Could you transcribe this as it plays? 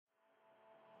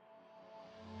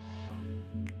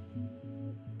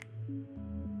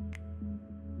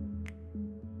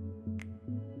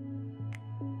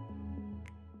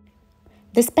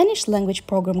The Spanish language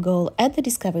program goal at the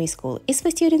Discovery School is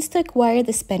for students to acquire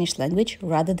the Spanish language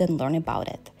rather than learn about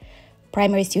it.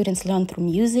 Primary students learn through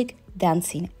music,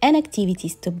 dancing, and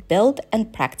activities to build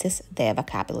and practice their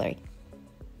vocabulary.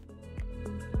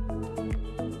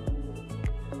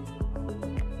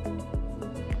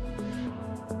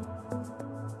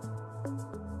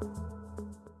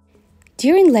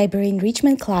 During library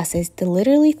enrichment classes, the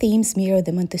literary themes mirror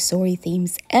the Montessori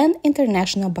themes and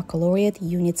international baccalaureate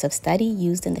units of study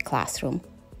used in the classroom.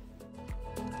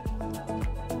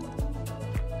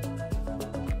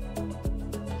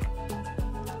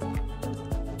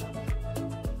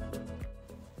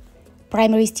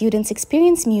 Primary students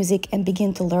experience music and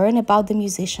begin to learn about the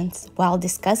musicians while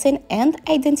discussing and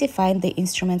identifying the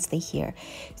instruments they hear.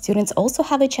 Students also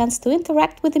have a chance to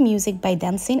interact with the music by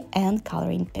dancing and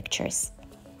coloring pictures.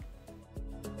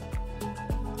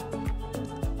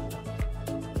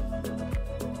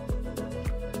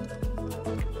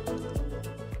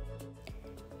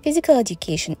 Physical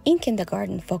education in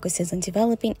kindergarten focuses on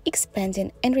developing,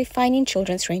 expanding, and refining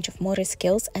children's range of motor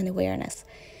skills and awareness.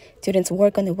 Students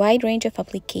work on a wide range of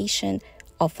application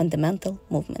of fundamental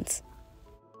movements.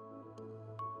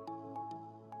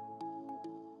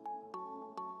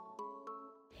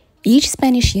 Each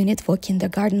Spanish unit for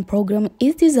kindergarten program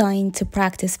is designed to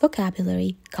practice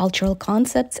vocabulary, cultural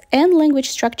concepts, and language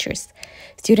structures.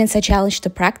 Students are challenged to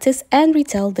practice and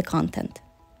retell the content.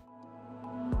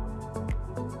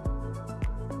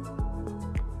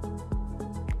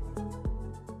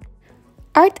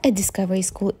 Art at Discovery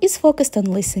School is focused on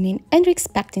listening and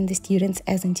respecting the students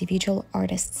as individual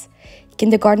artists.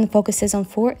 Kindergarten focuses on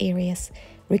 4 areas: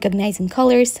 recognizing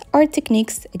colors, art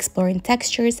techniques, exploring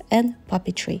textures, and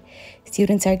puppetry.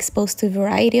 Students are exposed to a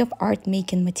variety of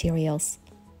art-making materials.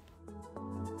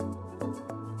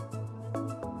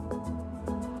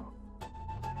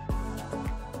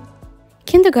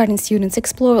 Kindergarten students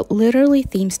explore literary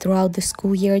themes throughout the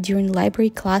school year during library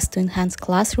class to enhance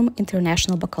classroom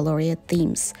international baccalaureate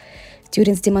themes.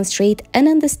 Students demonstrate an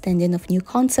understanding of new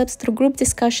concepts through group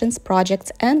discussions,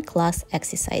 projects, and class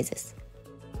exercises.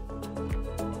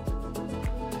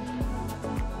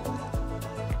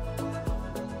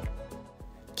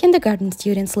 Kindergarten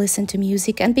students listen to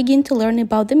music and begin to learn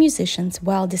about the musicians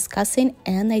while discussing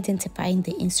and identifying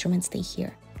the instruments they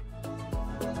hear.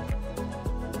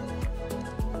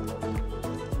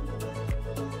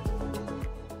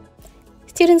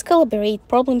 Students collaborate,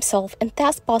 problem-solve, and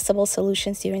test possible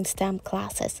solutions during STEM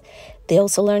classes. They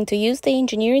also learn to use the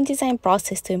engineering design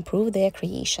process to improve their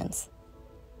creations.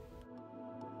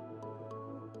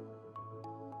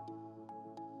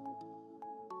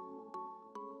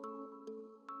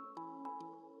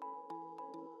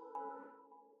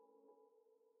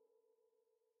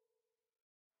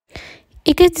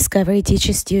 Eco-discovery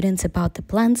teaches students about the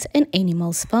plants and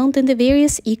animals found in the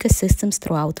various ecosystems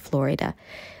throughout Florida.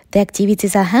 The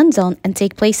activities are hands-on and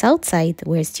take place outside,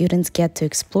 where students get to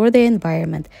explore their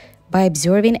environment by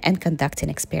observing and conducting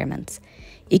experiments.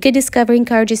 Eco-discovery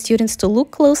encourages students to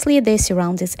look closely at their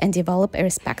surroundings and develop a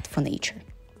respect for nature.